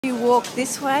You walk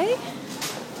this way,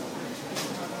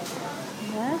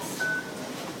 yes,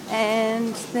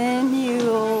 and then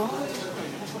you'll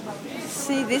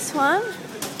see this one,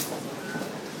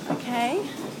 okay,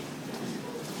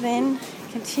 then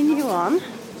continue on.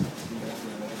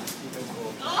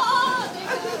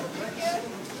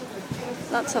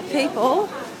 Lots of people.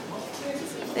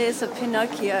 There's a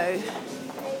Pinocchio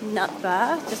nut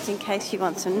bar, just in case you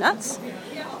want some nuts.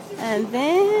 And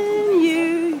then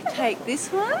you take this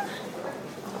one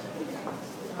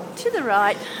to the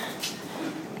right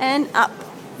and up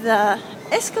the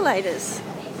escalators.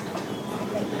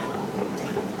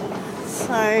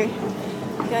 So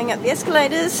going up the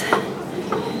escalators,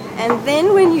 and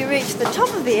then when you reach the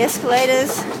top of the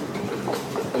escalators,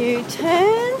 you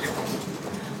turn.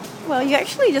 Well, you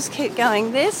actually just keep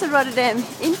going. There's the Rotterdam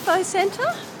Info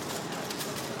Centre.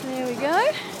 There we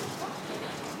go.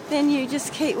 Then you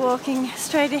just keep walking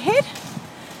straight ahead,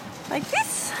 like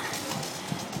this.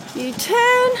 You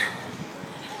turn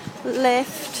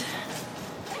left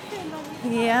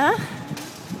here,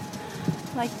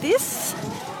 like this,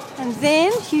 and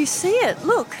then you see it.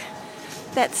 Look,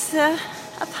 that's the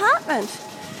apartment.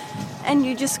 And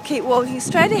you just keep walking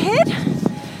straight ahead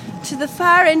to the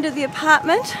far end of the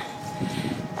apartment,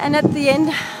 and at the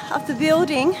end of the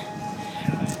building,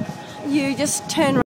 you just turn right.